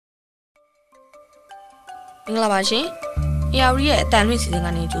မင်္ဂလာပါရှင်။ ARရဲ့အတန်လွင့်စီစဉ်က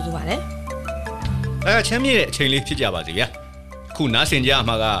နေကြိုဆိုပါရစေ။ချမ်းမြေ့တဲ့အချိန်လေးဖြစ်ကြပါစေဗျာ။အခုနား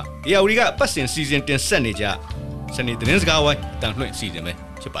ဆင်ကြမှာက ARကပတ်စင်စီစဉ်တင်ဆက်နေကြစနေသတင်းစကားဝိုင်းအတန်လွင့်စီစဉ်ပဲ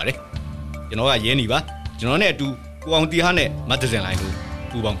ဖြစ်ပါတယ်။ကျွန်တော်ကရဲနေပါ။ကျွန်တော်နဲ့အတူကိုအောင်တီဟာနဲ့မတ်တစင်လို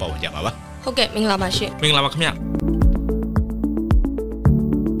င်းတို့ပူးပေါင်းပါဝင်ကြပါပါ။ဟုတ်ကဲ့မင်္ဂလာပါရှင်။မင်္ဂလာပါခင်ဗျာ။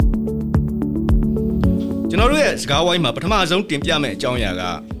ကျွန်တော်တို့ရဲ့စကားဝိုင်းမှာပထမဆုံးတင်ပြမယ့်အကြောင်းအရာ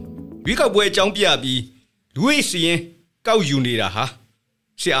ကရွေးကောက်ပွဲအကြောင်းပြပြီးလူ့စီရင်ကောက်ယူနေတာဟာ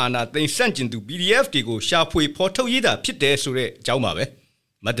ရှေ့အာနာသိန်းစန့်ကျင်သူ PDF တွေကိုရှာဖွေဖော်ထုတ်ရေးတာဖြစ်တယ်ဆိုတဲ့အကြောင်းပါပဲ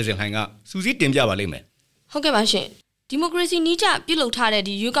မတ်တစင်ဟိုင်ကစူးစီးတင်ပြပါလိမ့်မယ်ဟုတ်ကဲ့ပါရှင်ဒီမိုကရေစီနည်းကျပြုလုပ်ထားတဲ့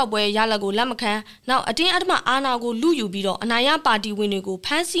ဒီရွေးကောက်ပွဲရလဒ်ကိုလက်မခံနောက်အတင်းအဓမ္မအာဏာကိုလူယူပြီးတော့အနိုင်ရပါတီဝင်တွေကိုဖ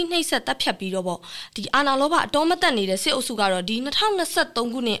မ်းဆီးနှိပ်စက်တပ်ဖြတ်ပြီးတော့ပေါ့ဒီအာဏာလောဘအတော်မတက်နေတဲ့စစ်အုပ်စုကတော့ဒီ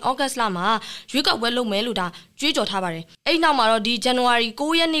2023ခုနှစ်ဩဂတ်လမှာရွေးကောက်ပွဲလုပ်မယ်လို့ဒါကြွေးကြော်ထားပါတယ်အဲ့နောက်မှာတော့ဒီဇန်နဝါရီ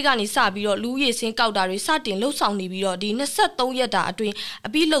9ရက်နေ့ကနေစပြီးတော့လူရေးစင်းကောက်တာတွေစတင်လှုပ်ဆောင်နေပြီးတော့ဒီ23ရက်တာအတွင်းအ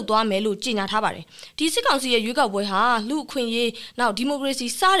ပြီးလှုပ်သွားမယ်လို့ကြေညာထားပါတယ်ဒီစစ်ကောင်စီရဲ့ရွေးကောက်ပွဲဟာလူအခွင့်အရေးနောက်ဒီမို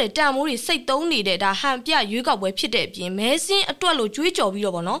ကရေစီစတဲ့တန်မိုးတွေစိတ်သုံးနေတဲ့ဒါဟန်ပြရွေးကောက်ပွဲဖြစ်တဲ့အပြင်မဲစင်းအတွက်လို့ကြွေးကြော်ပြီး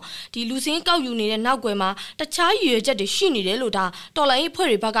တော့ပေါ့နော်ဒီလူစင်းကောက်ယူနေတဲ့နောက်ွယ်မှာတခြားရည်ရွယ်ချက်တွေရှိနေတယ်လို့ဒါတော်လိုင်း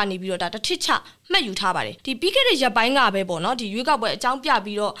အဖွဲ့တွေဘက်ကနေပြီးတော့ဒါတစ်ထစ်ချမှတ်ယူထားပါတယ်ဒီပြီးခဲ့တဲ့ရက်ပိုင်းကပဲပေါ့နော်ဒီရွေးကောက်ပွဲအကြောင်းပြ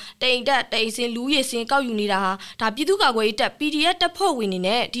ပြီးတော့တိမ်တက်တိမ်စင်းလူရည်စင်းကောက်ယူနေတာဟာဒါပြည်သူ့ကာကွယ်ရေးတပ် PDF တပ်ဖွဲ့ဝင်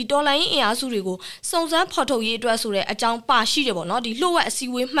တွေနဲ့ဒီတော်လိုင်းအင်အားစုတွေကိုစုံစမ်းဖော်ထုတ်ရေးအတွက်ဆိုတဲ့အကြောင်းပါရှိတယ်ပေါ့နော်ဒီလှုပ်ဝက်အစည်း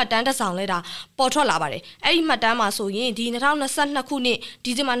အဝေးမှတ်တမ်းတစ်စောင်လဲဒါပေါ်ထွက်လာပါတယ်အဲ့ဒီမှတ်တမ်းမှာဆိုရင်ဒီ2022ခုနှစ်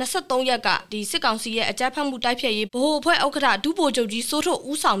ဒီဇင်ဘာ23ရက်ကဒီစစ်ကောင်စီရဲ့အကြမ်းဖက်မှုတိုက်ဖျက်ရေးဗဟိုအဖွဲ့ဥက္ကဋ္ဌဒုဗိုလ်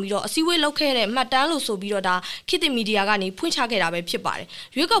ချုပ်ကြီးစိုးထုတ်ဦးဆောင်ပြီးတော့အစည်းအဝေးလုပ်ခဲ့တဲ့မှတ်တမ်းလို့ဆိုပြီးတော့ဒါခေတ်သစ်မီဒီယာကနေဖွင့်ချခဲ့တာပဲဖြစ်ပါ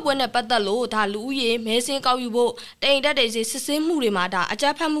တယ်ရွေးကောက်ပွဲနဲ့ပတ်သက်လို့ဒါလူဦးရေမဲစင်းကောက်ယူဖို့တိမ်တက်တဲ့စစ်ဆေးမှုတွေမှာဒါ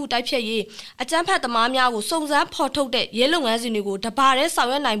အကြမ်းဖက်မှုတိုက်ဖျက်ရေးအကြမ်းဖက်သမားများကိုစုံစမ်းဖော်ထုတ်တဲ့ရဲလုပ်ငန်းစဉ်တွေကိုတပါးရဲဆောင်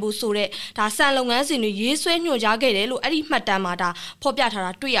ရွက်နိုင်ဖို့ဆိုတဲ့ဒါစံလုပ်ငန်းစဉ်တွေရေးဆွဲညွှန်ကြားခဲ့တယ်လို့အဲ့ဒီမှတ်တမ်းမှာဒါဖော်ပြ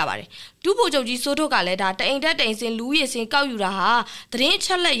ထားတာတွေ့ရပါတယ်ဒုဗိုလ်ချုပ်ကြီးစိုးထုတ်ကလည်းဒါတိမ်တက်တိမ်စင်လူရည်စင်ကောက်ယူတာဟာသတင်း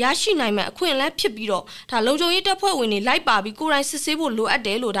အချက်လက်ရရှိနိုင်မဲ့အခွင့်အလမ်းဖြစ်ပြီးတော့ဒါလုံခြုံရေးတပ်ဖွဲ့ဝင်တွေလိုက်ပါပြီးကိုယ်တိုင်စစ်ဆေးဖို့လိုအပ်တ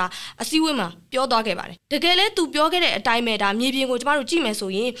ယ်လို့ဒါအစည်းအဝေးမှာပြောသွားခဲ့ပါတယ်တကယ်လဲသူပြောခဲ့တဲ့အတိုင်းပဲဒါမြေပြင်ကိုကျမတို့ကြည့်မယ်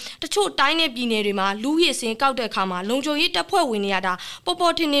ဆိုရင်တချို့တိုင်းနဲ့ပြည်နယ်တွေမှာလူရည်စင်ကောက်တဲ့အခါမှာလုံခြုံရေးတပ်ဖွဲ့ဝင်တွေကဒါပေါ်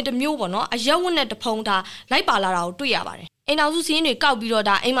ပေါ်ထင်ထင်တမျိုးပေါ့နော်အရက်ဝတ်နဲ့တဖုံးဒါလိုက်ပါလာတာကိုတွေ့ရပါတယ်အိမ်အောင်စုစင်းတွေကောက်ပြီးတော့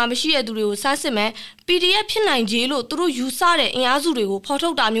ဒါအိမ်မှာမရှိတဲ့သူတွေကိုစမ်းစစ်မယ် PDF ဖြစ်နိုင်ခြေလို့သူတို့ယူဆတဲ့အင်အားစုတွေကိုဖော်ထု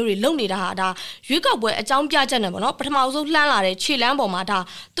တ်တာမျိုးတွေလုပ်နေတာဟာဒါရွေးကောက်ပွဲအကြောင်းပြချက်နဲ့ပေါ့နော်ပထမဆုံးလှမ်းလာတဲ့ခြေလမ်းပေါ်မှာဒါ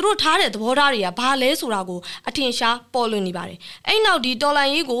သူတို့ထားတဲ့သဘောထားတွေကဘာလဲဆိုတာကိုအထင်ရှားပေါ်လွင်နေပါတယ်အဲ့နောက်ဒီတော်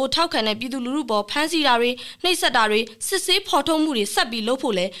လန်ရေးကိုထောက်ခံတဲ့ပြည်သူလူထုပေါ်ဖမ်းဆီးတာတွေနှိပ်စက်တာတွေစစ်ဆေးဖော်ထုတ်မှုတွေ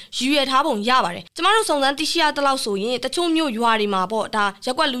ဆက်ပြီးလုပ်ဖို့လဲရည်ရွယ်ထားပုံရပါတယ်ကျမတို့စုံစမ်းသိရှိရတဲ့လောက်ဆိုရင်တချို့မျိုးရွာတွေမှာပေါ့ဒါ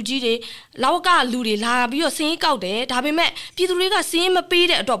ရက်ကွက်လူကြီးတွေလောက်ကလူတွေလာပြီးတော့စင်းကောက်တယ်ဒါပေမဲ့ပြည်သူတွေကစင်းမပေး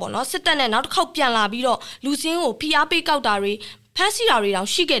တဲ့အတွက်ပေါ့နော်စစ်တပ်နဲ့နောက်တစ်ခေါက်ပြန်လာပြီးတော့လူစင်းကိုဖိအားပေးကောက်တာတွေဖမ်းဆီးတာတွေတောင်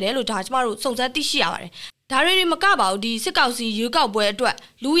ရှိခဲ့တယ်လို့ဒါကျမတို့စုံစမ်းသိရှိရပါတယ်ဒါတွေမကပါဘူးဒီစစ်ကောင်စီရွေးကောက်ပွဲ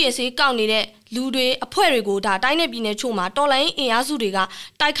အတွက်လူရည်စေးကောက်နေတဲ့လူတွေအဖွဲ့တွေကိုဒါတိုင်းနဲ့ပြည်နယ်ချို့မှာတော်လိုင်းအင်အားစုတွေ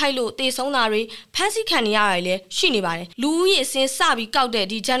ကတိုက်ခိုက်လို့တေဆုံးတာတွေဖမ်းဆီးခံနေရတာတွေလည်းရှိနေပါတယ်လူဦးရေအစင်းစပြီးကောက်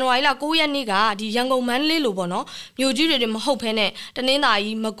တဲ့ဒီဇန်နဝါရီလ9ရက်နေ့ကဒီရန်ကုန်မန္တလေးလိုပေါ့နော်မြို့ကြီးတွေမဟုတ်ဘဲနဲ့တန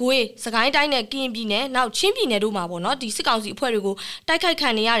င်္သာရီမကွေးစကိုင်းတိုင်းနဲ့ကရင်ပြည်နယ်နောက်ချင်းပြည်နယ်တို့မှာပေါ့နော်ဒီစစ်ကောင်စီအဖွဲ့တွေကိုတိုက်ခိုက်ခံ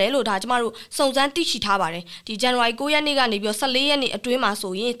နေရတယ်လို့ဒါကျမတို့စုံစမ်းသိရှိထားပါတယ်ဒီဇန်နဝါရီ9ရက်နေ့ကနေပြီးတော့14ရက်နေ့အတွင်း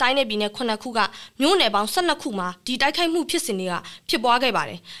မှာဆိုရင်တိုင်းနဲ့ပြည်နယ်9ခုကမြို့နယ်ပေါင်း12ခုမှာဒီတိုက်ခိုက်မှုဖြစ်စဉ်တွေကဖြစ်ပွားခဲ့ပါ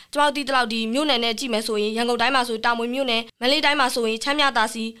တယ်ကျမတို့ဒီတလောက်ဒီမြို့နယ်နဲ့ကြည့်မယ်ဆိုရင်ရန်ကုန်တိုင်းမှာဆိုတာမွေမြို့နယ်မန္တလေးတိုင်းမှာဆိုရင်ချမ်းမြသာ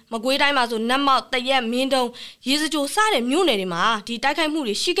စီမကွေးတိုင်းမှာဆိုနတ်မောက်တရက်မင်းတုံရေစကြိုစတဲ့မြို့နယ်တွေမှာဒီတိုက်ခိုက်မှု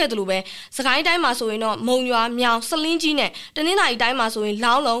တွေရှိခဲ့တယ်လို့ပဲစကိုင်းတိုင်းမှာဆိုရင်တော့မုံရွာမြောင်စလင်းကြီးနဲ့တနင်္သာရီတိုင်းမှာဆိုရင်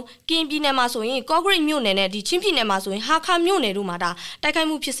လောင်းလုံးကရင်ပြည်နယ်မှာဆိုရင်ကော့ဂရိတ်မြို့နယ်နဲ့ဒီချင်းပြည်နယ်မှာဆိုရင်ဟာခါမြို့နယ်တို့မှာဒါတိုက်ခိုက်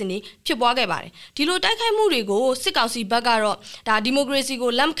မှုဖြစ်စဉ်တွေဖြစ်ပွားခဲ့ပါတယ်ဒီလိုတိုက်ခိုက်မှုတွေကိုစစ်ကောင်စီဘက်ကတော့ဒါဒီမို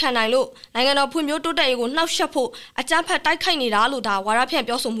ကရေစီကိုလက်မခံနိုင်လို့နိုင်ငံတော်ဖွံ့ဖြိုးတိုးတက်ရေးကိုနှောက်ယှက်ဖို့အကြမ်းဖက်တိုက်ခိုက်နေတာလို့ဒါဝါဒဖြ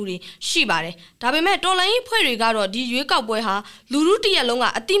န့်ပြောဆိုမှုတွေရှိပါတယ်ဒါပေမဲ့တော်လိုင်းဖွဲ့တွေကတော့ဒီရွေးကောက်ပွဲဟာလူထုတ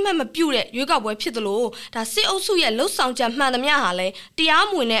ရက်လုံးကအတိမတ်မပြုတ်တဲ့ရွေးကောက်ပွဲဖြစ်သလိုဒါစစ်အုပ်စုရဲ့လှုပ်ဆောင်ချက်မှန်သမျှဟာလည်းတ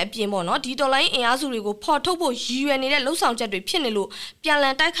ရားမဝင်တဲ့အပြင်ပေါ့နော်ဒီတော်လိုင်းအင်အားစုတွေကိုဖော်ထုတ်ဖို့ရည်ရွယ်နေတဲ့လှုပ်ဆောင်ချက်တွေဖြစ်နေလို့ပြန်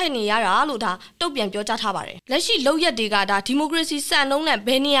လည်တိုက်ခိုက်နေရတာလို့ဒါတုတ်ပြန်ပြောကြားထားပါတယ်လက်ရှိလုပ်ရက်တွေကဒါဒီမိုကရေစီစံနှုန်းနဲ့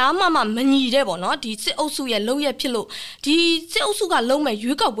ဘယ်နေရာမှမညီတဲ့ပေါ့နော်ဒီစစ်အုပ်စုရဲ့လုပ်ရက်ဖြစ်လို့ဒီစစ်အုပ်စုကလုံး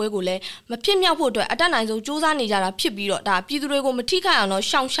မဲ့ရွေးကောက်ပွဲကိုလည်းမဖြစ်မြောက်ဖို့အတွက်အတတ်နိုင်ဆုံးစူးစမ်းနေကြတာဖြစ်ပြီးတော့ဒါပြည်သူတွေကိုမထိခိုက်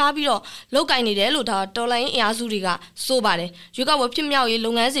အောင်တော့ရှောင်ရှားပြီးတော့လုပ်ကင်နေတယ်လို့ဒါတော်လိုင်းအင်အားစုတွေကဆိုပါတယ်ရွေးကောက်ပွဲဖြစ်မြောက်ရေးလု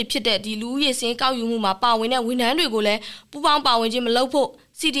ပ်ငန်းစဉ်ဖြစ်တဲ့ဒီလူဦးရေစင်းကောက်ယူမှုမှာပါဝင်တဲ့ဝန်ထမ်းတွေကိုလည်းပူးပေါင်းပါဝင်ခြင်းမလုပ်ဖို့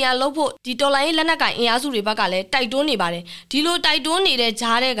CDN လုပ်ဖို့ဒီတော်လိုင်းလက်နက်ကိုင်အင်အားစုတွေဘက်ကလည်းတိုက်တွန်းနေပါတယ်ဒီလိုတိုက်တွန်းနေ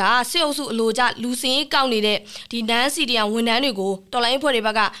တဲ့ဂျားတွေကစစ်အုပ်စုအလိုကျလူစင်ရေးကောက်နေတဲ့ဒီနန်း CDN ဝန်ထမ်းတွေကိုတော်လိုင်းအဖွဲ့တွေဘ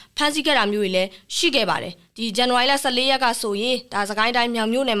က်ကဖမ်းဆီးခဲ့တာမျိုးတွေလည်းရှိခဲ့ပါတယ်ဒီဇန်နဝါရီလ14ရက်ကဆိုရင်ဒါစကိုင်းတို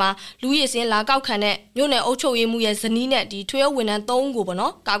င်းမြောင်မြို့နယ်မှာလူရည်စင်းလာကောက်ခံတဲ့မြို့နယ်အုပ်ချုပ်ရေးမှူးရဲ့ဇနီးနဲ့ဒီထွေအုပ်ဝန်ထမ်း3ဦး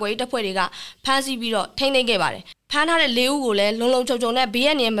ကိုပေါ့နော်ကာကွယ်ရေးတပ်ဖွဲ့တွေကဖမ်းဆီးပြီးတော့ထိန်းသိမ်းခဲ့ပါတယ်ဖမ်းထားတဲ့4ဦးကိုလည်းလုံလုံခြုံခြုံနဲ့ဘေးရ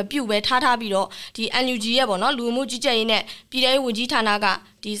န်နေမပြုတ်ပဲထားပြီးတော့ဒီ NUG ရဲ့ပေါ့နော်လူမှုကြီးကြပ်ရေးနဲ့ပြည်ထောင်ဝန်ကြီးဌာနက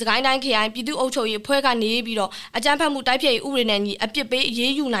ဒီစကိုင်းတိုင်းခရိုင်ပြည်သူ့အုပ်ချုပ်ရေးအဖွဲ့ကနေပြီးတော့အကြမ်းဖက်မှုတိုက်ဖျက်ရေးဥပဒေနဲ့ညီအပြစ်ပေးအ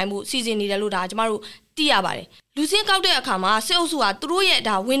ရေးယူနိုင်မှုစီစဉ်နေတယ်လို့ဒါကျမတို့သိရပါတယ်လူစင်းကောက်တဲ့အခါမှာစစ်အုပ်စုကသူတို့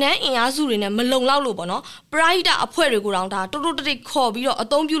ရဲ့ဒါဝန်ထမ်းအင်အားစုတွေနဲ့မလုံလောက်လို့ပေါ့နော်ပရိုက်တာအဖွဲ့တွေကိုတောင်ဒါတိုးတိတ်ခေါ်ပြီးတော့အ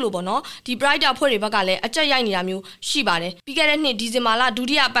သုံးပြုလို့ပေါ့နော်ဒီပရိုက်တာအဖွဲ့တွေဘက်ကလည်းအကြက်ရိုက်နေတာမျိုးရှိပါတယ်ပြီးခဲ့တဲ့နှစ်ဒီဇင်ဘာလဒု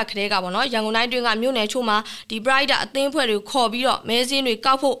တိယပတ်ကလေးကပေါ့နော်ရန်ကုန်တိုင်းတွင်းကမြို့နယ်ချို့မှာဒီပရိုက်တာအသင်းအဖွဲ့တွေကိုခေါ်ပြီးတော့မဲစင်း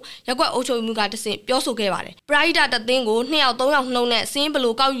တွေကောက်ဖို့ရက်ကွက်အုပ်ချုပ်မှုကတဆင့်ပြောဆိုခဲ့ပါတယ်ပရိုက်တာတသင်းကို2ယောက်3ယောက်နှုံနဲ့စင်း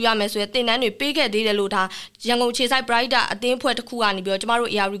ဘလို့ကောက်ယူရမယ်ဆိုတဲ့တင်တန်းတွေပေးခဲ့သေးတယ်လို့ဒါရန်ကုန်ခြေဆိုင်ပရိုက်တာအသင်းအဖွဲ့တစ်ခုကနေပြီးတော့ကျမတို့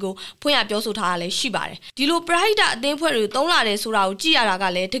AR ကိုဖွင့်ရပြောဆိုထားတာလည်းရှိပါတယ်ဒီလိုပရိုက်တာအသင်းဖွဲ့တွေသုံးလာတယ်ဆိုတာကိုကြည့်ရတာက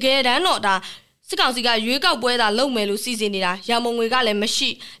လည်းတကယ်တမ်းတော့ဒါစစ်ကောင်စီကရွေးကောက်ပွဲသာလုပ်မယ်လို့စီစဉ်နေတာရန်မုံငွေကလည်းမ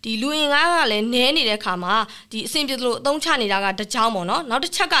ရှိဒီလူအင်ကားကလည်းနည်းနေတဲ့ခါမှာဒီအဆင်ပြေသလိုအသုံးချနေတာကတကြောင်ပေါ့နော်နောက်တ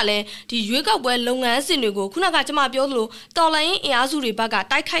စ်ချက်ကလည်းဒီရွေးကောက်ပွဲလုပ်ငန်းစဉ်တွေကိုခုနကကျွန်မပြောသလိုတော်လိုင်းအင်အားစုတွေဘက်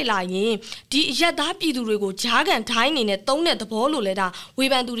ကတိုက်ခိုက်လာရင်ဒီအရက်သားပြည်သူတွေကိုဂျားကန်ဒိုင်းနေနဲ့သုံးတဲ့သဘောလို့လဲဒါဝေ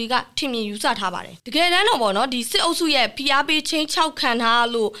ဖန်သူတွေကထင်မြင်ယူဆထားပါတယ်တကယ်တမ်းတော့ပေါ့နော်ဒီစစ်အုပ်စုရဲ့ PR ပေးချင်း6ခံ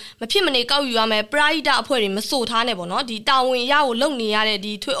ထားလို့မဖြစ်မနေကောက်ယူရမယ်ပရိုက်တာအဖွဲ့တွေမစိုးထားနဲ့ပေါ့နော်ဒီတာဝန်ရကိုလုပ်နေရတဲ့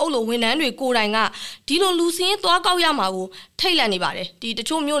ဒီထွေအုပ်လိုဝန်ထမ်းတွေကိုယ်တိုင်ကဒီလိုလူစင်းသွားကောက်ရမှာကိုထိတ်လန့်နေပါတယ်ဒီတ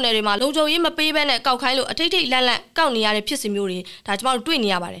ချို့မြို့နယ်တွေမှာလုံခြုံရေးမပေးဘဲနဲ့ကောက်ခိုင်းလို့အထိတ်လန့်ကောက်နေရတဲ့ဖြစ်စဉ်မျိုးတွေဒါကျ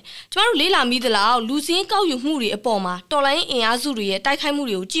မတို့တွေ့နေရပါတယ်ကျမတို့လေးလာမိသလားလူစင်းကောက်ယူမှုတွေအပေါ်မှာတော်လိုင်းအင်အားစုတွေရဲ့တိုက်ခိုက်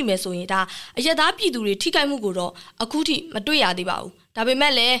မှုတွေကိုကြည့်မယ်ဆိုရင်ဒါအရက်သားပြည်သူတွေထိခိုက်မှုကိုတော့အခုထိမတွေ့ရသေးပါ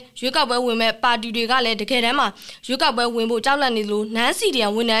ဘူးဒါပေမဲ့လည်းရွေးကောက်ပွဲဝင်မဲ့ပါတီတွေကလည်းတကယ်တမ်းမှာရွေးကောက်ပွဲဝင်ဖို့ကြောက်လန့်နေလို့နန်းစီဒီ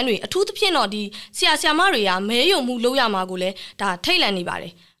ယန်ဝန်ထမ်းတွေအထူးသဖြင့်တော့ဒီဆရာမတွေကမဲယုံမှုလုပ်ရမှာကိုလည်းဒါထိတ်လန့်နေပါ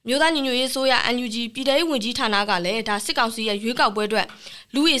တယ်မြို့သားညီညွတ်ရေးဆိုရ NUG ပြည်ထောင်ဝန်ကြီးဌာနကလည်းဒါစစ်ကောင်စီရဲ့ရွေးကောက်ပွဲအတွက်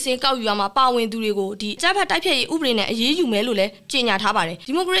လူရည်စင်းကောက်ယူရမှာပါဝင်သူတွေကိုဒီအကြမ်းဖက်တိုက်ဖျက်ရေးဥပဒေနဲ့အရေးယူမယ်လို့လည်းကြေညာထားပါ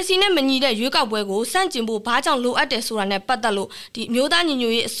တယ်ဒီမိုကရေစီနဲ့မညီတဲ့ရွေးကောက်ပွဲကိုစန့်ကျင်ဖို့ဘာကြောင့်လိုအပ်တယ်ဆိုတာနဲ့ပတ်သက်လို့ဒီမြို့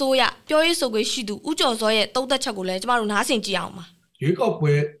သားညီညွတ်ရေးအစိုးရပြောရေးဆိုခွင့်ရှိသူဦးကျော်စောရဲ့သုံးသပ်ချက်ကိုလည်းကျမတို့နားဆင်ကြည့်အောင်ပါရွေး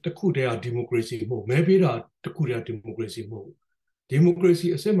ကောက်ပွဲတစ်ခုတည်းကဒီမိုကရေစီမဟုတ်မဲပေးတာတစ်ခုတည်းကဒီမိုကရေစီမဟုတ်ဒီမို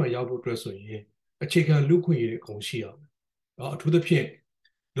ကရေစီအစစ်မှန်ရောက်ဖို့အတွက်ဆိုရင်အခြေခံလူ့ခွင့်ရေးတွေအကုန်ရှိရမယ်အထူးသဖြ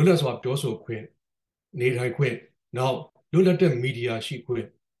င့်လွတ်လပ်စွာပြောဆိုခွင့်နေထိုင်ခွင့်နောက်လွတ်လပ်တဲ့မီဒီယာရှိခွင့်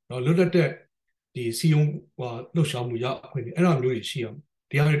နောက်လွတ်လပ်တဲ့ဒီစီယုံလှုပ်ရှားမှုရခွင့်အဲ့လိုမျိုးတွေရှိရ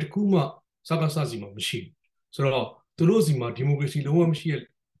မယ်ဒီဟာတွေတခုမှစကားစစီမှမရှိဘူးဆိုတော့သူတို့စီမှာဒီမိုကရေစီလုံးဝမရှိ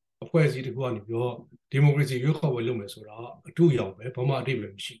တဲ့အဖွဲ့အစည်းတခုကနေပြီးတော့ဒီမိုကရေစီရွေးကောက်ပွဲလုပ်မယ်ဆိုတာအထူးရောက်ပဲဘာမှ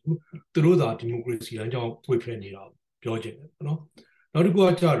အတိတ်ပဲမရှိဘူးသူတို့သာဒီမိုကရေစီလမ်းကြောင်းဖွင့်ဖက်နေတာပြောချင်တယ်နော်နောက်တစ်ခု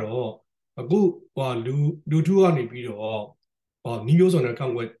ကကြတော့အခုလူထုကနေပြီးတော့နီးမျိုးစုံနဲ့က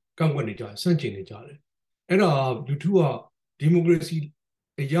န့်ကွက်နေကြဆန့်ကျင်နေကြတယ်အဲ့ဒါလူထုကဒီမိုကရေစီ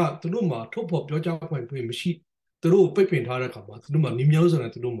အရာသူတို့မှာထုတ်ဖော်ပြောကြားခွင့်မရှိသူတို့ပိတ်ပင်ထားတဲ့အခါမှာသူတို့မှာနီးမျိုးစုံ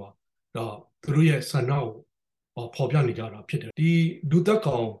နဲ့သူတို့မှာသူတို့ရဲ့ဆန္ဒကိုဖော်ပြနေကြတာဖြစ်တယ်ဒီလူသက်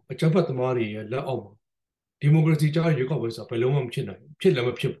ကောင်အကြမ်းဖက်သမားတွေရဲ့လက်အောက်မှာဒီမိုကရေစီကြားရွေးကောက်ပွဲဆိုတာဘယ်လုံးမှမဖြစ်နိုင်ဘူးဖြစ်လည်း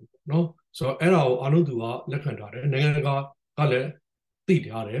မဖြစ်ဘူးเนาะဆိုတော့အဲ့ဒါကိုအားလုံးသူကလက်ခံထားတယ်နိုင်ငံတကာကလ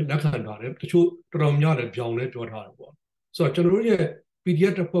ည်းသိထားတယ်လက်ခံထားတယ်တချို့တော်တော်များလည်းပြောင်းလဲပြောထားတယ်ပေါ့ဆိုတော့ကျွန်တော်တို့ရဲ့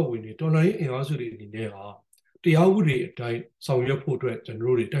PDF တပ်ဖွဲ့ဝင်တွေတော်လိုင်းအင်အားစုတွေအနေနဲ့ဟာတရားဥပဒေအတိုင်းဆောင်ရွက်ဖို့အတွက်ကျွန်တော်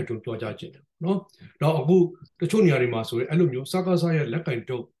တို့တွေတိုက်တွန်းပြောကြားခြင်းတယ်เนาะတော့အခုတချို့နေရာတွေမှာဆိုရင်အဲ့လိုမျိုးစကားစားရဲ့လက်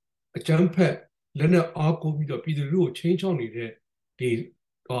ကင်တုပ်အကြမ်းဖက်လက်နဲ့အားကိုးပြီးတော့ပြည်သူတို့ကိုချင်းချောင်းနေ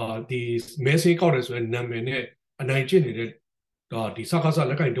တဲ့ဒီမဲဆေးကောက်တယ်ဆိုရင်နာမည်နဲ့အနိုင်ကျင့်နေတဲ့ဒီစကား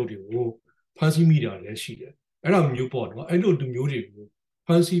စားလက်ကင်တုပ်တွေကိုဖမ်းဆီးမိတာလည်းရှိတယ်အဲ့လိုမျိုးပေါ့နော်အဲ့လိုလူမျိုးတွေကို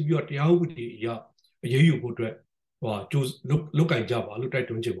ဖမ်းဆီးပြီးတော့တရားဥပဒေအရအရေးယူဖို့အတွက်ကျိုးလုတ်ကင်ကြပါလို့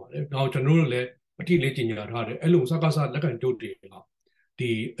တိုက်တွန်းချင်ပါတယ်။နောက်ကျွန်တော်တို့လည်းအတိလေးကျင်ညာထားတယ်အဲ့လိုစကားစားလက်ကင်တုပ်တွေ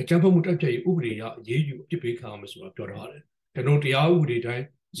ကဒီအကြမ်းဖက်မှုတိုက်ဖျက်ရေးဥပဒေအရအရေးယူအပြစ်ပေးခံရမယ်ဆိုတာပြောထားတယ်။ကျွန်တော်တရားဥပဒေတို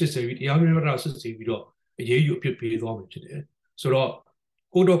င်းစစ်ဆေးပြီးတရားမျှတစစ်ဆေးပြီးတော့အရေးယူအပြစ်ပေးသွားမယ်ဖြစ်တယ်။ဆိုတော့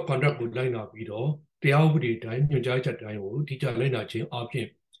Code of Conduct ကိုလိုက်နာပြီးတော့တရားဥပဒေတိုင်းညွှန်ကြားချက်တိုင်းကိုတိကျလိုက်နာခြင်း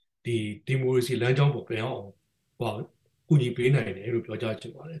အပြင်ဒီမိုကရေစီလမ်းကြောင်းပေါ်ပြန်အောင်ကူညီပေးနိုင်တယ်လို့ပြောကြားချင်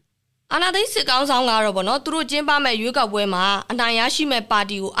ပါတယ် အာနာသိစစ်ကောင်းဆောင်ကတော့ဗောနော်သူတို့ကျင်းပမဲ့ရွေးကောက်ပွဲမှာအနိုင်ရရှိ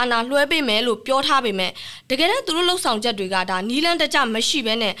မဲ့ပါတီကိုအာဏာလွှဲပေးမယ်လို့ပြောထားပေမဲ့တကယ်တော့သူတို့လှုပ်ဆောင်ချက်တွေကဒါနီလန်တကြမရှိ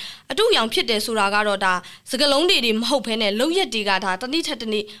ဘဲနဲ့အတူရောင်ဖြစ်တယ်ဆိုတာကတော့ဒါစကလုံးတွေမဟုတ်ဘဲနဲ့လုံရက်တွေကဒါတနည်းထက်တ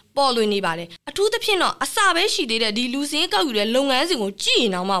နည်းပေါ်လွင်နေပါတယ်အထူးသဖြင့်တော့အစပဲရှိသေးတဲ့ဒီလူစင်းကောက်ယူတဲ့လုပ်ငန်းစဉ်ကိုကြည့်ရ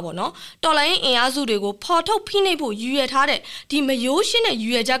င်တော့မှဗောနော်တော်လိုင်းအင်အားစုတွေကိုဖော်ထုတ်ဖိနှိပ်ဖို့ရည်ရွယ်ထားတဲ့ဒီမယိုးရှင်းတဲ့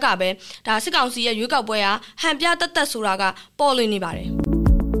ရည်ရွယ်ချက်ကပဲဒါစစ်ကောင်စီရဲ့ရွေးကောက်ပွဲဟာဟန်ပြတက်ဆိုတာကပေါ်လွင်နေပါတယ်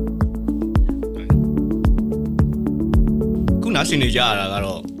ခုနဆင်နေကြရတာက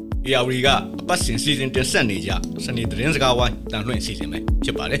တော့ ARD ကအပတ်စဉ်စီစဉ်တင်ဆက်နေကြစနေသတင်းစကားဝိုင်းတန်လွှင့်အစီအ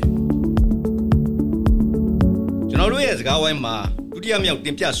စဉ်ပဲဖြစ်ပါတယ်ကျွန်တော်တို့ရဲ့စကားဝိုင်းမှာဒုတိယမြောက်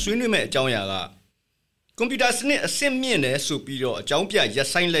တင်ပြဆွေးနွေးမဲ့အကြောင်းအရာကကွန်ပျူတာစနစ်အဆင့်မြင့်တယ်ဆိုပြီးတော့အကြောင်းပြရပ်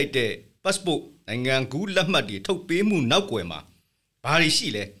ဆိုင်းလိုက်တဲ့ passport နိုင်ငံကူးလက်မှတ်တွေထုတ်ပေးမှုနောက်ကွယ်မှာဘာတွေရှိ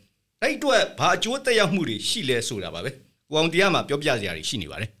လဲအဲ့အတွက်ဘာအကျိုးသက်ရောက်မှုတွေရှိလဲဆိုတာပါပဲကိုအောင်တရားမှာပြောပြစရာတွေရှိနေ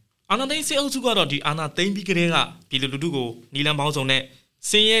ပါတယ်အာဏာသိမ်းစစ်အုပ်စုကတော့ဒီအာဏာသိမ်းပြီးကတည်းကပြည်သူလူထုကိုနီလန်ပေါင်းစုံ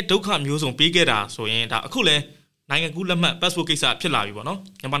နဲ့ဆင်းရဲဒုက္ခမျိုးစုံပေးခဲ့တာဆိုရင်ဒါအခုလဲနိုင်ငံကူးလက်မှတ် passport ကိစ္စဖြစ်လာပြီပေါ့နော်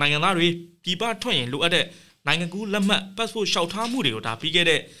မြန်မာနိုင်ငံသားတွေပြည်ပထွက်ရင်လိုအပ်တဲ့နိုင်ငံကူးလက်မှတ် passport လျှောက်ထားမှုတွေကိုဒါပြီးခဲ့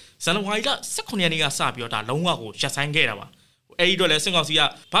တဲ့ဇန်နဝါရီလ18ရက်နေ့ကစပြီးတော့ဒါလုံးဝကိုရပ်ဆိုင်းခဲ့တာပါအဲဒီတော့လဲစစ်ကောင်စီ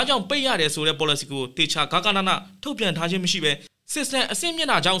ကဘာကြောင့်ပိတ်ရတယ်ဆိုတဲ့ policy ကိုတေချာဂကနနထုတ်ပြန်ထားခြင်းမရှိပဲစစ်စံအဆင့်မြ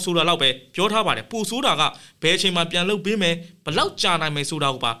င့်တာကြောင့်ဆိုတာတော့ပဲပြောထားပါတယ်ပို့ဆိုးတာကဘယ်အချိန်မှပြန်လုပ်ပေးမယ်ဘလောက်ကြာနိုင်မယ်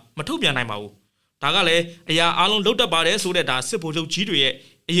ဆိုတာကိုပါမထုတ်ပြန်နိုင်ပါဘူးဒါကလည်းအရာအလုံးလုတ်တက်ပါတယ်ဆိုတဲ့ဒါစစ်ဗိုလ်ချုပ်ကြီးတွေ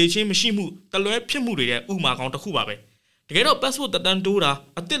ရဲ့အရေးချင်းမရှိမှုတလွဲဖြစ်မှုတွေရဲ့ဥပမာကောင်းတစ်ခုပါပဲတကယ်တော့ passport တက်တ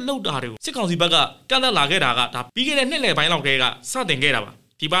န်းတိုးတာအသစ်လုတ်တာတွေကိုစစ်ကောင်စီဘက်ကကန့်သတ်လာခဲ့တာကဒါပြီးခဲ့တဲ့နှစ်လယ်ပိုင်းလောက်ကတည်းကစတင်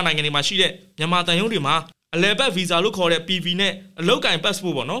ခဲ့တာပါဒီပနိုင်ငံတွေမှာရှိတဲ့မြန်မာတန်ယုံတွေမှာအလဲပတ်ဗီဇာလို့ခေါ်တဲ့ PV နဲ့အလောက်ကင်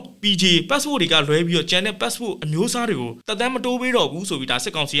passport ပေါ့နော် PJ passport တွေကလွဲပြီးတော့ကျန်တဲ့ passport အမျိုးအစားတွေကိုတက်တန်းမတိုးပေးတော့ဘူးဆိုပြီးဒါစ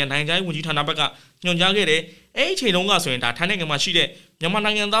စ်ကောင်စီရဲ့နိုင်ငံခြားရေးဝန်ကြီးဌာနဘက်ကညွှန်ကြားခဲ့တယ်အဲဒီအချိန်တုန်းကဆိုရင်ဒါထိုင်းနိုင်ငံမှာရှိ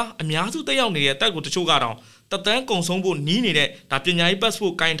တဲ့မြန်မာနိုင်ငံသားအများစုတက်ရောက်နေတဲ့တပ်ကိုတချို့ကတော့တက်တန်းကုံဆုံးဖို့နီးနေတဲ့ဒါပညာရေး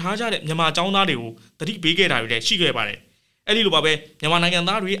passport ကင်ထားကြတဲ့မြန်မာကျောင်းသားတွေကိုတတိပေးခဲ့တာတွေလည်းရှိခဲ့ပါတယ်အဲ့ဒီလိုပါပဲမြန်မာ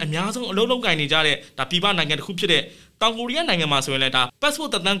နိုင်ငံသားတွေအများဆုံးအလုံးလုံးကင်နေကြတဲ့ဒါပြည်ပနိုင်ငံတစ်ခုဖြစ်တဲ့တောင်ကိုရီးယားနိုင်ငံမှာဆိုရင်လည်းဒါ passport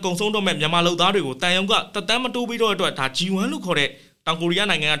တက်တန်းကုံဆုံးတော့မဲ့မြန်မာလူသားတွေကိုတန်ယုံကတက်တန်းမတိုးပြီးတော့အတွက်ဒါ G1 လို့ခေါ်တဲ့တောင်ကိုရီး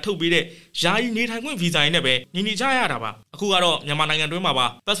ယားနိုင်ငံကထုတ်ပေးတဲ့ယာယီနေထိုင်ခွင့်ဗီဇာရင်းနဲ့ပဲနေကြရတာပါအခုကတော့မြန်မာနိုင်ငံတွင်းမှာပါ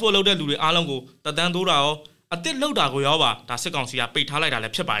passport လုပ်တဲ့လူတွေအားလုံးကိုတက်တန်းတိုးတာရောအသစ်လုပ်တာကိုရောပါဒါစစ်ကောင်စီကပိတ်ထားလိုက်တာလ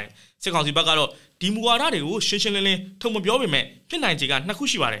ည်းဖြစ်ပါတယ်စစ်ကောင်စီဘက်ကတော့ဒီမူဝါဒတွေကိုရှင်းရှင်းလင်းလင်းထုတ်မပြောပေမဲ့ဖြစ်နိုင်ခြေကနှစ်ခု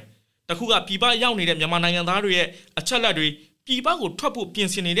ရှိပါတယ်တစ်ခုကပြည်ပရောက်နေတဲ့မြန်မာနိုင်ငံသားတွေရဲ့အချက်လက်တွေပြည်ပကိုထွက်ဖို့ပြင်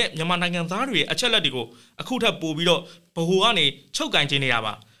ဆင်နေတဲ့မြန်မာနိုင်ငံသားတွေရဲ့အချက်လက်တွေကိုအခုထပ်ပို့ပြီးတော့ဗဟိုကနေချုပ်ကင်ခြင်းနေတာပါ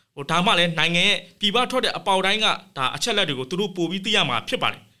ဒါမှလည်းနိုင်ငံရဲ့ပြည်ပထွက်တဲ့အပေါက်တိုင်းကဒါအချက်လက်တွေကိုသူတို့ပို့ပြီးသိရ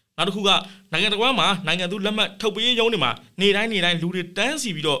မှာဖြစ်ပါတယ်နောက်တစ်ခုကနိုင်ငံတော်ကမှနိုင်ငံသူလက်မှတ်ထုတ်ပေးရုံးတွေမှာနေတိုင်းလူတွေတ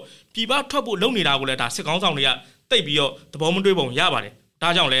န်းစီပြီးတော့ပြည်ပထွက်ဖို့လုပ်နေတာကိုလည်းဒါစစ်ကောင်းဆောင်တွေကတိတ်ပြီးတော့သဘောမတွေ့ပုံရပါ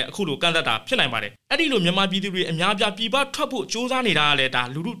တယ်ဒါကြောင့်လည်းအခုလိုကန့်သက်တာဖြစ်နိုင်ပါတယ်အဲ့ဒီလိုမြန်မာပြည်သူတွေအများပြပြည်ပထွက်ဖို့စ조사နေတာကလ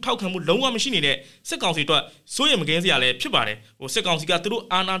ည်းဒါလူလူထောက်ခံမှုလုံးဝမရှိနေတဲ့စစ်ကောင်စီအတွက်စိုးရိမ်မကင်းစရာလည်းဖြစ်ပါတယ်စစ်ကောင်စီကသူတို့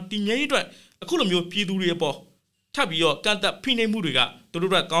အာဏာတည်မြဲရေးအတွက်အခုလိုမျိုးပြည်သူတွေအပေါ်ထပ်ပြီးတော့ကန့်သက်ဖိနှိပ်မှုတွေ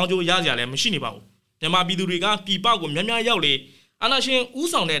ကသူတို့အတွက်ကောင်းကျိုးရစရာလည်းမရှိနေပါဘူးမြန်မာပြည်သူတွေကပြည်ပကိုများများ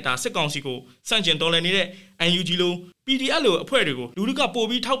ရောက်လေအာဏာရှင်ဦးဆောင်တဲ့ဒါစစ်ကောင်စီကိုစန့်ကျင်တော်လှန်နေတဲ့ NUG လို့ PDF လို့အဖွဲ့တွေကိုလူလူကပို့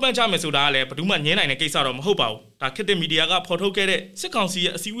ပြီးထောက်ပံ့ကြမယ်ဆိုတာကလည်းဘယ်သူမှငြင်းနိုင်တဲ့ကိစ္စတော့မဟုတ်ပါဘူးဒါခေတ်သစ်မီဒီယာကဖော်ထုတ်ခဲ့တဲ့စစ်ကောင်စီ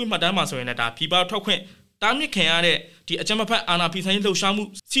ရဲ့အစည်းအဝေးမှတ်တမ်းမှာဆိုရင်လည်းဒါပြည်ပထွက်ခွင့်တားမြစ်ခံရတဲ့ဒီအကြမ်းမဖက်အာဏာဖီဆိုင်ရေးလှုပ်ရှားမှု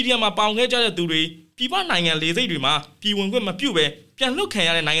စီရီယံမှာပေါင်ခဲ့ကြတဲ့သူတွေပြည်ပနိုင်ငံလေဆိပ်တွေမှာပြည်ဝင်ခွင့်မပြုတ်ပဲပြန်လွတ်ခံရ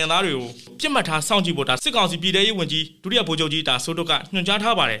တဲ့နိုင်ငံသားတွေကိုပြစ်မှတ်ထားစောင့်ကြည့်ဖို့ဒါစစ်ကောင်စီပြည်ထရေးဝန်ကြီးဒုတိယဗိုလ်ချုပ်ကြီးဒါဆိုတော့ကညွှန်ကြား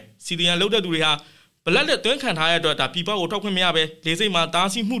ထားပါတယ်စီရီယံလုပ်တဲ့သူတွေဟာဘလက်လက်သွင်းခံထားရတဲ့အတွက်ဒါပြည်ပကိုထောက်ခွင့်မရပဲလေဆိပ်မှာတား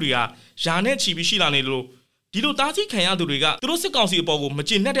ဆီးမှုတွေကယာနဲ့ချီပြီးရှိလာနေလို့ဒီလိုတားဆီးခံရသူတွေကသူတို့စစ်ကောင်စီအပေါ်ကိုမ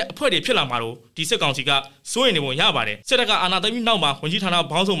ကျေနပ်တဲ့အဖွဲ့တွေဖြစ်လာမှာတော့ဒီစစ်ကောင်စီကစိုးရိမ်နေပုံရပါတယ်စစ်တပ်ကအာဏာသိမ်းပြီးနောက်မှာဝန်ကြီးဌာန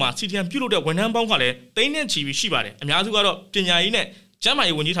ဘောင်းဆောင်မှာစီတီအမ်ပြုတ်လို့တဲ့ဝန်ထမ်းပေါင်းကလည်းတိန်းနဲ့ချီပြီးရှိပါတယ်အများစုကတော့ပညာရေးနဲ့ကျန်းမာ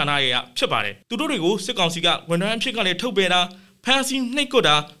ရေးဝန်ကြီးဌာနတွေကဖြစ်ပါတယ်သူတို့တွေကိုစစ်ကောင်စီကဝန်ထမ်းအဖြစ်ကလည်းထုတ်ပေးတာဖန်စီ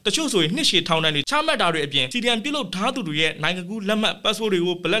နှိတ်ကွတာတချို့ဆိုရင်နှစ်ရှည်ထောင်ဒဏ်တွေချမှတ်တာတွေအပြင်စီတီအမ်ပြုတ်လို့ထားသူတွေရဲ့နိုင်ငံကူးလက်မှတ် passport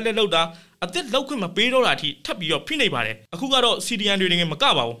တွေကိုဘလက်လက်လောက်တာအသစ်လောက်ခွင့်မပေးတော့တာအထိထပ်ပြီးတော့ဖိနှိပ်ပါတယ်အခုကတော့ CDN တွေငယ်မက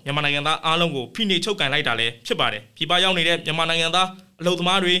ပါဘူးမြန်မာနိုင်ငံသားအားလုံးကိုဖိနှိပ်ချုပ်ကန်လိုက်တာလည်းဖြစ်ပါတယ်ပြည်ပရောက်နေတဲ့မြန်မာနိုင်ငံသားအလုပ်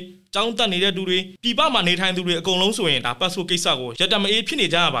သမားတွေကျောင်းတက်နေတဲ့သူတွေပြည်ပမှာနေထိုင်သူတွေအကုန်လုံးဆိုရင်ဒါ passport ကိစ္စကိုရတမအေးဖြစ်နေ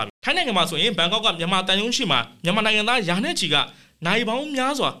ကြရပါပြီထိုင်းနိုင်ငံမှာဆိုရင်ဘန်ကောက်ကမြန်မာတန်ယုံရှိမှာမြန်မာနိုင်ငံသားယာနဲ့ချီကနိုင်ပေါ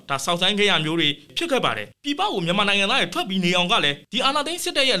င်းများစွာဒါစောက်ဆိုင်ခဲ့ရမျိုးတွေဖြစ်ခဲ့ပါတယ်ပြည်ပကိုမြန်မာနိုင်ငံသားတွေထွက်ပြီးနေအောင်ကလည်းဒီအာဏာသိမ်း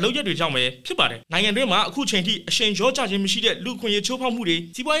စစ်တပ်ရဲ့လုပ်ရက်တွေကြောင့်ပဲဖြစ်ပါတယ်နိုင်ငံတွင်းမှာအခုချိန်ထိအချိန်ရောကြခြင်းမရှိတဲ့လူခွင့်ရေးချိုးဖောက်မှု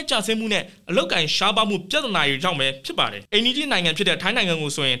တွေစီးပွားရေးကျဆင်းမှုနဲ့အလုတ်ကန်ရှားပါမှုပြဿနာတွေကြောင့်ပဲဖြစ်ပါတယ်အိန္ဒိယနိုင်ငံဖြစ်တဲ့ထိုင်းနိုင်ငံ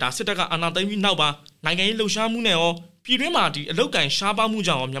ကိုဆိုရင်ဒါစစ်တပ်ကအာဏာသိမ်းပြီးနောက်ပါနိုင်ငံရေးလှုပ်ရှားမှုနဲ့ရောပြည်တွင်းမှာဒီအလုတ်ကန်ရှားပါ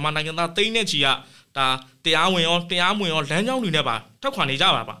မှုကြောင့်ရောမြန်မာနိုင်ငံသားသိန်းနဲ့ချီကဒါတရားဝင်ရောလမ်းကြောင်းတွေနဲ့ပါထောက်ခွာနေကြ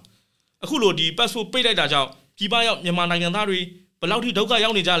ပါ အခုလိုဒီ passport ပိတ်လိုက်တာကြောင့်ပြည်ပရောက်မြန်မာနိုင်ငံသားတွေဘယ်လောက်ထိဒုက္ခရော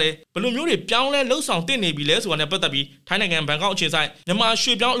က်နေကြလဲဘယ်လိုမျိုးတွေပြောင်းလဲလှုပ်ဆောင်တင်နေပြီလဲဆိုတာနဲ့ပတ်သက်ပြီးထိုင်းနိုင်ငံဘန်ကောက်အခြေစိုက်မြန်မာ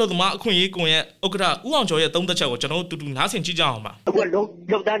ရွှေပြောင်းအလုပ်သမားအခွင့်အရေးကွန်ရက်ဥက္ကဋ္ဌဦးအောင်ကျော်ရဲ့သုံးသက်ချက်ကိုကျွန်တော်တို့တူတူနားဆင်ကြည့်ကြအောင်ပါအခုလော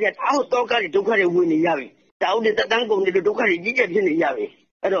က်သားတဲ့အောက်တော့ကဒုက္ခတွေဝင်နေရပြီတောက်တဲ့တန်းကုန်တွေဒုက္ခတွေကြီးကျယ်ဖြစ်နေရပြီ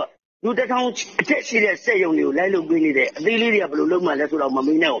အဲ့တော့လူတစ်ထောင်အထက်ရှိတဲ့စက်ရုံတွေကိုလိုက်လုပ်ပေးနေတဲ့အသေးလေးတွေကဘယ်လိုလုပ်မှလဲဆိုတော့မ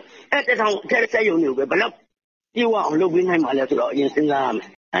မေးနဲ့အဲ့တစ်ထောင်အထက်စက်ရုံတွေကိုပဲဘယ်လောက်ပြေဝအောင်လုပ်ပေးနိုင်မှလဲဆိုတော့အရင်စဉ်းစားရမယ်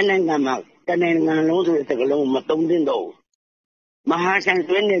အဲ့နိုင်ငံမှာတနိုင်ငံလုံးဆိုတဲ့စကလုံးမတုံးတင်တော့မဟာဆိုင်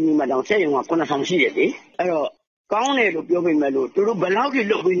သွင်းနေပြီမှတော့စက်ရုံက9000ရှိတယ်လေအဲ့တော့ကောင်းတယ်လို့ပြောပေမဲ့လို့သူတို့ဘယ်လောက်ထိ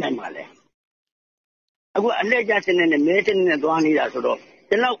လုပ်ပေးနိုင်မှလဲအခုအလှည့်ကျစနစ်နဲ့မဲစနစ်နဲ့သွားနေတာဆိုတော့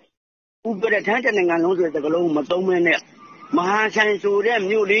ဒီလောက်ဥပဒေထမ်းတဲ့နိုင်ငံလုံးဆိုတဲ့စကလုံးမတုံးမဲနဲ့မဟာဆိုင်ဆိုတဲ့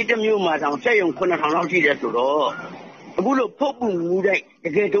မြို့လေးတစ်မြို့မှာတောင်စက်ရုံ9000လောက်ရှိတယ်ဆိုတော့အခုလိုဖုတ်ပူမှုတဲ့တ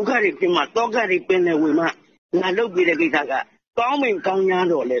ကယ်ဒုက္ခတွေပြင်မှာတောကတွေပင်နေဝင်မှငါလုပ်ပြီးတဲ့ကိစ္စကကောင်းမင်ကောင်းညား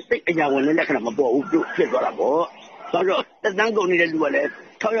တော့လေစိတ်အကြဝင်တဲ့လက္ခဏာမပေါ်ဘူးဖြစ်သွားတာပေါ့ဆိုတော့တန်းကုန်နေတဲ့လူကလည်း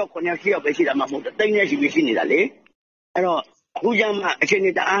6ယောက်9ယောက်10ယောက်ပဲရှိတာမှမဟုတ်တိတ်နဲ့ရှိနေတာလေအဲ့တော့အခုကျမှအချိန်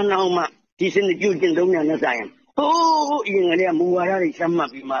နဲ့တအားနှောင်းမှဒီစနစ်ပြုကျင့်သုံးတဲ့ဆိုင်ဟိုးအရင်ကလေးကမူဝါဒတွေစမ်းမှတ်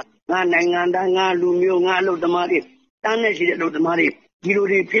ပြီးမှငါနိုင်ငံသားငါလူမျိုးငါအလုပ်သမားတွေတန်းနဲ့ရှိတဲ့အလုပ်သမားတွေဒီလို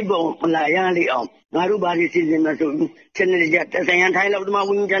တွေဖြစ်ပေါ်မလာရလေအောင်ငါတို့ဘာတွေစီစဉ်မှဆိုစနစ်ကြတဆိုင်ရန်ထိုင်းအလုပ်သမားဝ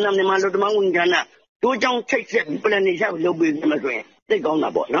န်ကြီးဌာနမြန်မာအလုပ်သမားဝန်ကြီးဌာနတို့ကြောင့်ချိတ်ဆက်ပလန်နေချက်လုပ်ပေးမှဆိုရင်သိကောင်းတာ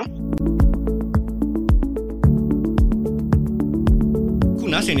ပေါ့နော်ခု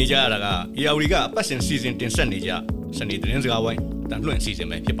နားဆင်နေကြရတာက ARD ကအပတ်စဉ်စီစဉ်တင်ဆက်နေကြစနေသတင်းစကားဝိုင်းတန်လွှင့်စီစဉ်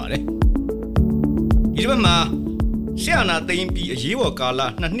ပဲဖြစ်ပါတယ်ဒီဘက်မှာဆရာနာသိမ့်ပြီးအရေးပေါ်ကာလ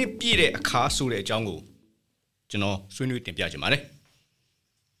2နှစ်ပြည့်တဲ့အခါဆိုတဲ့အကြောင်းကိုကျွန်တော်ဆွေးနွေးတင်ပြချင်ပါတယ်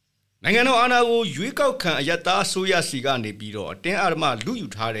နိုင်ငံတော်အာဏာကိုရွေးကောက်ခံအယက်သားအစိုးရစီကနေပြီးတော့အတင်းအဓမ္မလူယူ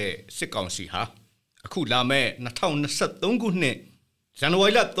ထားတဲ့စစ်ကောင်စီဟာအခုလာမဲ့2023ခုနှစ်ဇန်နဝါ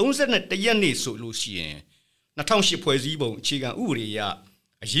ရီလ31ရက်နေ့ဆိုလို့ရှိရင်2008ဖွဲ့စည်းပုံအခြေခံဥပဒေအရ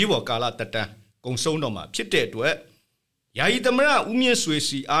အရေးပေါ်ကာလတက်တန်းကုန်ဆုံးတော့မှာဖြစ်တဲ့အတွက်ယာယီသမရဦးမြင့်ဆွေ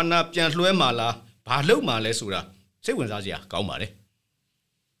စီအာဏာပြန်လွှဲမှာလားဘာလုပ်မှာလဲဆိုတာစိတ်ဝင်စားစရာကောင်းပါတယ်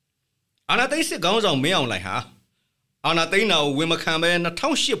အာဏာသိမ်းစစ်ကောင်းဆောင်မင်းအောင်လှိုင်ဟာအာဏာသိမ်းတာကိုဝန်မခံဘဲ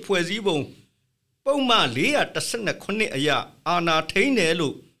2008ဖွဲ့စည်းပုံပုံမှန်419အရအာဏာထိန်းတယ်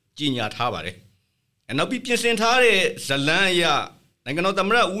လို့ကြေညာထားပါတယ်နောက်ပြီးပြင်ဆင်ထားတဲ့ဇလန်းအရနိုင်ငံတော်သမ္မ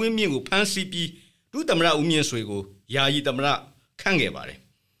တဦးဝင်းမြင့်ကိုဖမ်းဆီးပြီးဒုသမ္မတဦးမြင့်ဆွေကိုယာယီသမ္မတခန့်ခဲ့ပါတယ်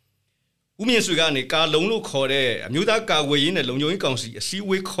ဦးမြင့်ဆွေကနေကာလုံလို့ခေါ်တဲ့အမျိုးသားကာကွယ်ရေးနဲ့လုံခြုံရေးကောင်စီအစည်းအ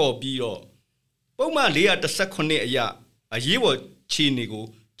ဝေးခေါ်ပြီးတော့ပုံမှန်419အရအရေးပေါ်ခြေနေကို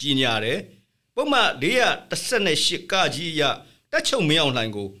ကြီးညာတယ်ပုံမှန်418ကကြီးအရတက်ချုပ်မင်းအောင်လှို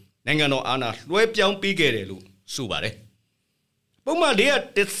င်ကိုနိုင်ငံတော်အာဏာလွှဲပြောင်းပေးခဲ့တယ်လို့ဆိုပါတယ်ပုံမှန်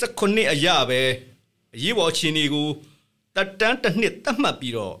419အရပဲအရေးပေါ်ခြေနေကိုတက်တန်းတစ်နှစ်သတ်မှတ်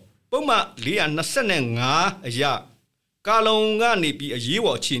ပြီးတော့ပုံမှန်425အရကာလုံကနေပြီးအရေး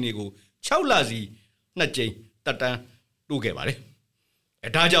ပေါ်ခြေနေကို6လစီ2ကြိမ်တက်တန်းတိုးခဲ့ပါတယ်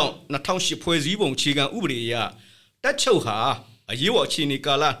ဒါကြောင့်2008ဖွဲ့စည်းပုံအခြေခံဥပဒေအရတက်ချုပ်ဟာအရေးပေါ်အခြေအနေ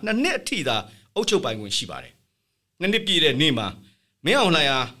ကာလ2နှစ်အထိသာအုပ်ချုပ်ပိုင်ခွင့်ရှိပါတယ်2နှစ်ပြည့်တဲ့နေ့မှာမင်းအောင်လှိုင်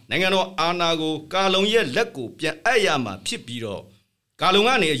ဟာနိုင်ငံတော်အာဏာကိုကာလုံရဲ့လက်ကိုပြန်အပ်ရမှာဖြစ်ပြီးတော့ကာလုံက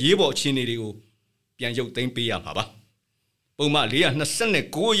နေအရေးပေါ်အခြေအနေတွေကိုပြန်ရုပ်သိမ်းပေးရမှာပါပုံမှန်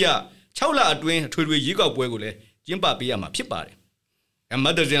429ရ6လအတွင်းအထွေထွေရွေးကောက်ပွဲကိုလည်းကျင်းပပေးရမှာဖြစ်ပါတယ်မ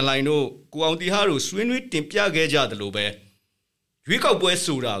တ်ဒဇင်လိုင်းတို့ကိုအောင်တီဟာတို့ဆွေးနွေးတင်ပြခဲ့ကြသလိုပဲရွေးကောက်ပွဲ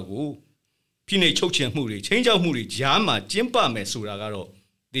ဆိုတာကိုဖိနှိပ်ချုပ်ချယ်မှုတွေချင်းချောက်မှုတွေကြားမှာကျင်းပမယ်ဆိုတာကတော့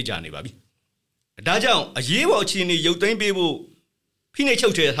သိကြနေပါပြီဒါကြောင့်အရေးပေါ်အခြေအနေရုပ်သိမ်းပေးဖို့ဖိနှိပ်ချု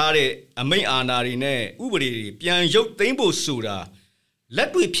ပ်ချယ်ထားတဲ့အမိန့်အာဏာတွေနဲ့ဥပဒေတွေပြန်ရုပ်သိမ်းဖို့ဆိုတာလက်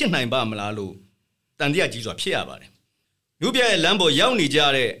တွေ့ဖြစ်နိုင်ပါမလားလို့တန်တရားကြီးစွာဖြစ်ရပါတယ်မြို့ပြရဲ့လမ်းပေါ်ရောက်နေကြ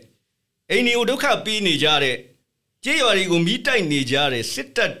တဲ့အိမ်တွေကိုဒုက္ခပေးနေကြတဲ့ကြေးရွာတွေကိုမီးတိုက်နေကြတဲ့စစ်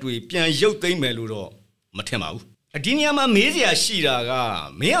တပ်တွေပြန်ရုပ်သိမ်းမယ်လို့တော့မထင်ပါဘူးဒီနေရာမှာမေးစရာရှိတာက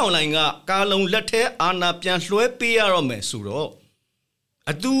မင်းအောင်လှိုင်ကကာလုံလက်ထဲအာဏာပြန်လွှဲပေးရတော့မယ်ဆိုတော့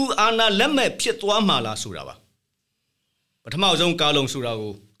အတူအာဏာလက်မဲ့ဖြစ်သွားမှာလားဆိုတာပါပထမဆုံးကာလုံဆိုတာ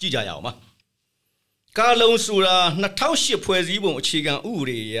ကိုကြည့်ကြရအောင်ပါကာလုံဆိုတာ2008ဖွဲ့စည်းပုံအခြေခံဥပ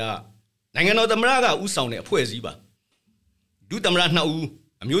ဒေအရနိုင်ငံတော်သမ္မတကဥဆောင်တဲ့အဖွဲ့အစည်းပါဒုသမ္မတ2ဦး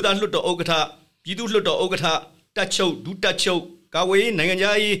အမျိုးသားလွှတ်တော်ဥက္ကဋ္ဌပြည်သူ့လွှတ်တော်ဥက္ကဋ္ဌတပ်ချုပ်ဒုတပ်ချုပ်ကာကွယ်ရေးနိုင်ငံ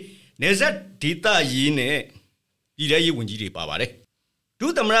သားရေးနယ်စပ်ဒေသရေးနဲ့ပြည်ထရေးဝန်ကြီးတွေပါပါတယ်ဒု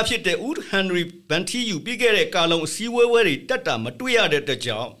သမ္မတဖြစ်တဲ့ဦးဟန်နရီဘန်တီယူပြီးခဲ့တဲ့ကာလုံအစည်းအဝေးတွေတက်တာမတွေ့ရတဲ့အတွက်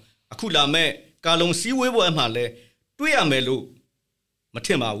ကြောင့်အခုလာမဲ့ကာလုံစည်းဝေးပွဲမှာလည်းတွေ့ရမယ်လို့မထ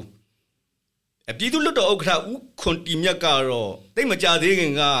င်ပါဘူးပြည်သူ့လွှတ်တော်ဥက္ကဋ္ဌဦးခွန်တီမြတ်ကတော့တိတ်မကြသေးခ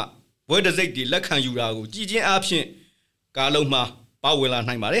င်ကဘွဲတစိတ်တွေလက်ခံယူတာကိုကြည်ချင်းအားဖြင့်ကာလုံမှာပါဝင်လာ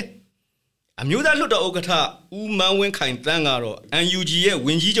နိုင်ပါတယ် အမျိုးသားလွှတ်တော်ဥက္ကဋ္ဌဦးမန်းဝင်းခိုင်တန်းကတော့ NUG ရဲ့ဝ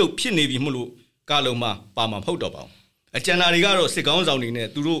င်ကြီးချုပ်ဖြစ်နေပြီမို့လို့ကာလုံမှာပါမှာမဟုတ်တော့ပါဘူးအကြံနာတွေကတော့စစ်ကောင်းဆောင်တွေနဲ့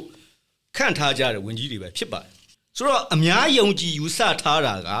သူတို့ခန့်ထားကြတဲ့ဝင်ကြီးတွေပဲဖြစ်ပါတယ်ဆိုတော့အများယုံကြည်ယူဆထား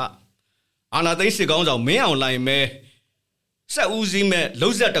တာကအာဏာသိမ်းစစ်ကောင်းဆောင်မင်းအောင်လှိုင်ပဲဆက်ဦးစီးမဲ့လှု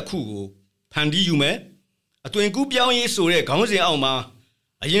ပ်ဆက်တစ်ခုကိုဖန်တီးယူမယ်အသွင်ကူးပြောင်းရေးဆိုတဲ့ခေါင်းစဉ်အောက်မှာ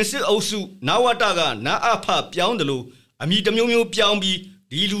အရင်စစ်အုပ်စုနဝတကနာအဖပြောင်းတယ်လို့အမိတမျိုးမျိုးပြောင်းပြီး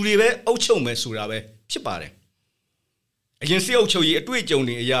ဒီလူတွေပဲအုပ်ချုပ်မယ်ဆိုတာပဲဖြစ်ပါတယ်အရင်စစ်အုပ်ချုပ်ရေးအတွေ့အကြုံ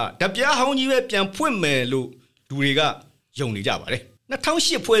တွေအရဓပြဟောင်းကြီးပဲပြန်ဖွင့်မယ်လို့လူတွေကယုံနေကြပါတယ်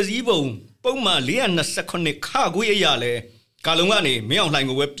2008ဖွဲ့စည်းပုံပုံမှန်429ခါခွေအရာလဲကာလုံကနေမင်းအောင်လှိုင်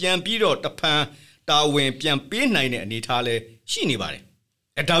ကိုပဲပြန်ပြီးတော့တဖန်တာဝန်ပြန်ပေးနိုင်တဲ့အနေအထားလဲရှိနေပါတယ်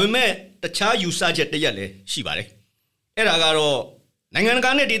ဒါပေမဲ့တခြားယူဆချက်တရက်လည်းရှိပါတယ်အဲ့ဒါကတော့နိုင်ငံတ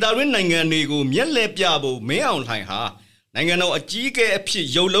ကာနဲ့ဒေသတွင်းနိုင်ငံတွေကိုမျက်လှည့်ပြဖို့မင်းအောင်လှိုင်ဟာနိုင်ငံတော်အကြီးအကဲအဖြစ်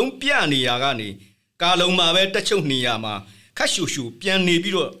ရုပ်လုံးပြနေရကနေကာလုံမှာပဲတက်ချုပ်နေရမှာခတ်ရှူရှူပြန်နေ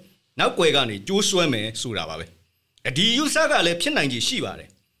ပြီးတော့နောက်ွယ်ကနေကျိုးဆွဲမယ်ဆိုတာပါပဲဒီယူဆကလည်းဖြစ်နိုင်ခြေရှိပါတယ်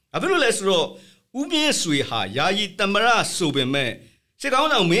ဘာဖြစ်လို့လဲဆိုတော့ဦးမြင့်ဆွေဟာယာယီတမရဆိုပေမဲ့စစ်ကော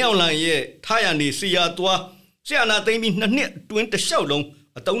င်းဆောင်မင်းအောင်လှိုင်ရဲ့ထားရနေစီယာသွားစစ်အာဏာသိမ်းပြီး2နှစ်အတွင်းတစ်လျှောက်လုံး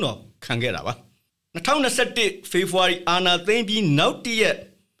အတုံးတော်ခံခဲ့တာပါ2021ဖေဖော်ဝါရီအာဏာသိမ်းပြီးနောက်တရက်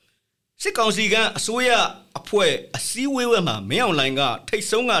စစ်ကောင်စီကအစိုးရအဖွဲ့အစည်းအဝေးမှာမင်းအောင်လှိုင်ကထိတ်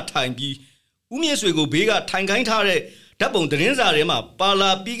ဆုံးကထိုင်ပြီးဦးမြင့်ဆွေကိုဘေးကထိုင်ခိုင်းထားတဲ့ဓာတ်ပုံသတင်းစာထဲမှာပါလာ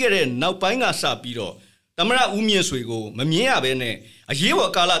ပြီးခဲ့တဲ့နောက်ပိုင်းကစပြီးတော့သမရဦးမြင့်ဆွေကိုမမြင်ရဘဲနဲ့အရေး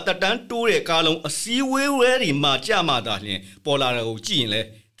ပေါ်ကာလတက်တန်းတိုးတဲ့ကာလုံအစည်းအဝေးတွေမှာကြာမှသာလျှင်ပေါ်လာတာကိုကြည့်ရင်လည်း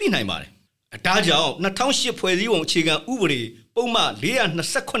သိနိုင်ပါတယ်ဒါကြောင့်2008ဖွဲ့စည်းပုံအခြေခံဥပဒေပုံမှန်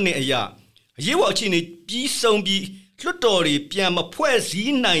429အရအရေးပေါ်အခြေအနေပြီးဆုံးပြီးလွှတ်တော်တွေပြန်မဖွဲ့စ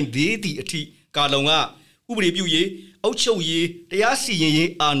ည်းနိုင်သေးသည့်အထိကာလုံကဥပဒေပြုရေးအုပ်ချုပ်ရေးတရားစီရင်ရေး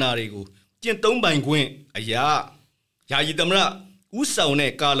အာဏာတွေကိုကျင့်သုံးပိုင်ခွင့်အရာယာယီသမရဦးဆောင်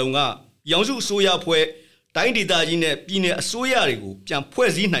တဲ့ကာလုံကရောင်စုအစိုးရဖွဲ့တိုင်းဒေသကြီးနဲ့ပြည်내အစိုးရတွေကိုပြန်ဖွဲ့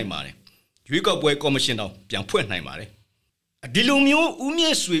စည်းနိုင်ပါတယ်ရွေးကောက်ပွဲကော်မရှင်တော်ပြန်ဖွဲ့နိုင်ပါတယ်ဒီလိုမျိုးဦးမြ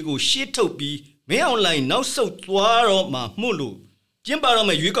င့်ဆွေကိုရှေ့ထုတ်ပြီးမင်းအောင်လှိုင်နောက်ဆုတ်သွားတော့မှမှုလို့ကျင်းပတော့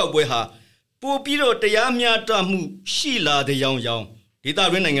မယ့်ရွေးကောက်ပွဲဟာပို့ပြီးတော့တရားမျှတမှုရှိလာတဲ့ရောင်ဒေသ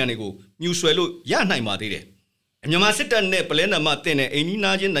တွင်းနိုင်ငံတွေကိုမြူဆွဲလို့ရနိုင်ပါသေးတယ်မြန်မာစစ်တပ်နဲ့ပလဲနမတင်တဲ့အိန္ဒိ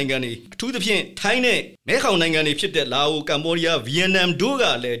နာချင်းနိုင်ငံတွေအထူးသဖြင့်ထိုင်းနဲ့မဲခေါင်နိုင်ငံတွေဖြစ်တဲ့လာအိုကမ္ဘောဒီးယားဗီယက်နမ်တို့က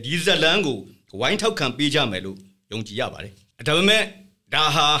လည်းဒီဇလန်ကိုဝိုင်းထောက်ခံပေးကြမယ်လို့ယုံကြည်ရပါတယ်ဒါပေမဲ့ဒါ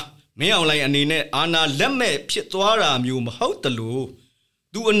ဟာမင်းအောင်လှိုင်အနေနဲ့အာဏာလက်မဲ့ဖြစ်သွားတာမျိုးမဟုတ်တလို့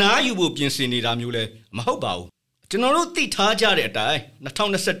သူအနားယူဖို့ပြင်ဆင်နေတာမျိုးလည်းမဟုတ်ပါဘူးကျွန်တော်တို့သိထားကြတဲ့အတိုင်း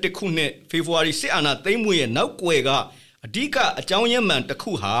2021ခုနှစ်ဖေဖော်ဝါရီစစ်အာဏာသိမ်းမှုရဲ့နောက်ကွယ်ကအဓိကအကြောင်းရင်းမှန်တစ်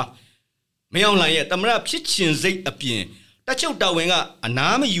ခုဟာမင်းအောင်လှိုင်ရဲ့သမရဖြစ်ချင်စိတ်အပြင်တက်ချုပ်တာဝန်ကအ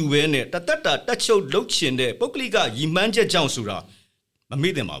နားမယူဘဲနဲ့တသက်တာတက်ချုပ်လုပ်ချင်တဲ့ပုဂ္ဂလိကရည်မှန်းချက်ကြောင့်ဆိုတာမ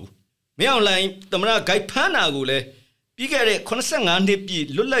မေ့သင့်ပါဘူးမင်းအောင်လှိုင်သမရဂိုက်ဖမ်းတာကိုလည်းပြီးခဲ့တဲ့85နှစ်ပြည့်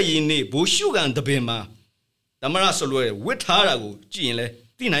လွတ်လပ်ရေးနေ့ဘိုးရှုကန်တပင်မှာသမရဆိုလွယ်ဝစ်ထားတာကိုကြည့်ရင်လည်း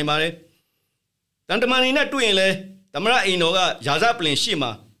သိနိုင်ပါတယ်တန်တမန်နေနဲ့တွေ့ရင်လည်းသမရအိမ်တော်ကရာဇပလင်ရှေ့မှာ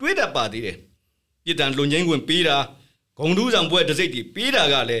တွေးတတ်ပါသေးတယ်ပြည်တန်လွန်ချင်းခွင့်ပေးတာဂုံတူးဆောင်ပွဲတစ်စိတ်တီပေးတာ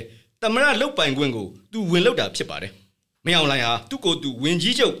ကလည်းသမရလုတ်ပိုင်ခွင့်ကိုသူဝင်လုတ်တာဖြစ်ပါတယ်မင်းအောင်လှိုင်ဟာသူ့ကိုယ်သူဝင်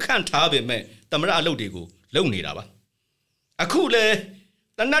ကြီးချုပ်ခန့်ထားပေမဲ့သမရအလုပ်တွေကိုလုပ်နေတာပါအခုလည်း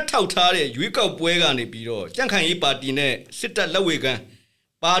တနတ်ထောက်ထားတဲ့ရွေးကောက်ပွဲကနေပြီးတော့ကြံ့ခိုင်ရေးပါတီနဲ့စစ်တပ်လက်ဝဲကမ်း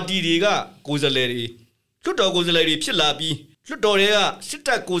ပါတီတွေကကိုယ်စားလှယ်တွေလွှတ်တော်ကိုယ်စားလှယ်တွေဖြစ်လာပြီးလွှတ်တော်တွေကစစ်တ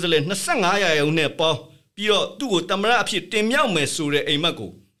ပ်ကိုယ်စားလှယ်25ရာခိုင်နှုန်းနဲ့ပေါင်းပြီးတော့သူ့ကိုသမရအဖြစ်တင်မြှောက်မယ်ဆိုတဲ့အိမ်မက်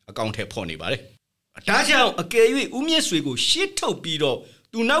ကိုအကောင့်ထဲပေါ်နေပါတယ်ဒါကြောင့်အကယ်၍ဦးမြင့်ဆွေကိုရှေ့ထုတ်ပြီးတော့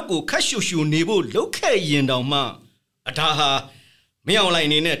သူနောက်ကိုခတ်ရှူရှူနေဖို့လှုပ်ခဲ့ရင်တောင်မှအဒါဟာမင်းအောင်လှိုင်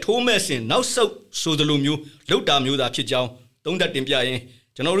နေနဲ့ထိုးမဲ့စင်နောက်ဆုတ်ဆိုသလိုမျိုးလှုပ်တာမျိုးသာဖြစ်ကြောင်းသုံးသပ်တင်ပြရင်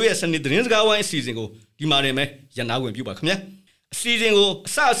ကျွန်တော်တို့ရဲ့စနေသတင်းစကားဝိုင်းအစီအစဉ်ကိုဒီမှာနေမယ်ရန်နာဝင်ပြုပါခင်ဗျာအစီအစဉ်ကိုအ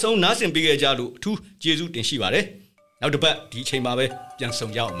စအဆုံးနားဆင်ပေးကြလို့အထူးကျေးဇူးတင်ရှိပါတယ်နောက်တစ်ပတ်ဒီအချိန်မှာပဲပြန်ဆုံ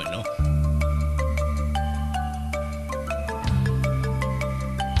ကြအောင်မယ်နော်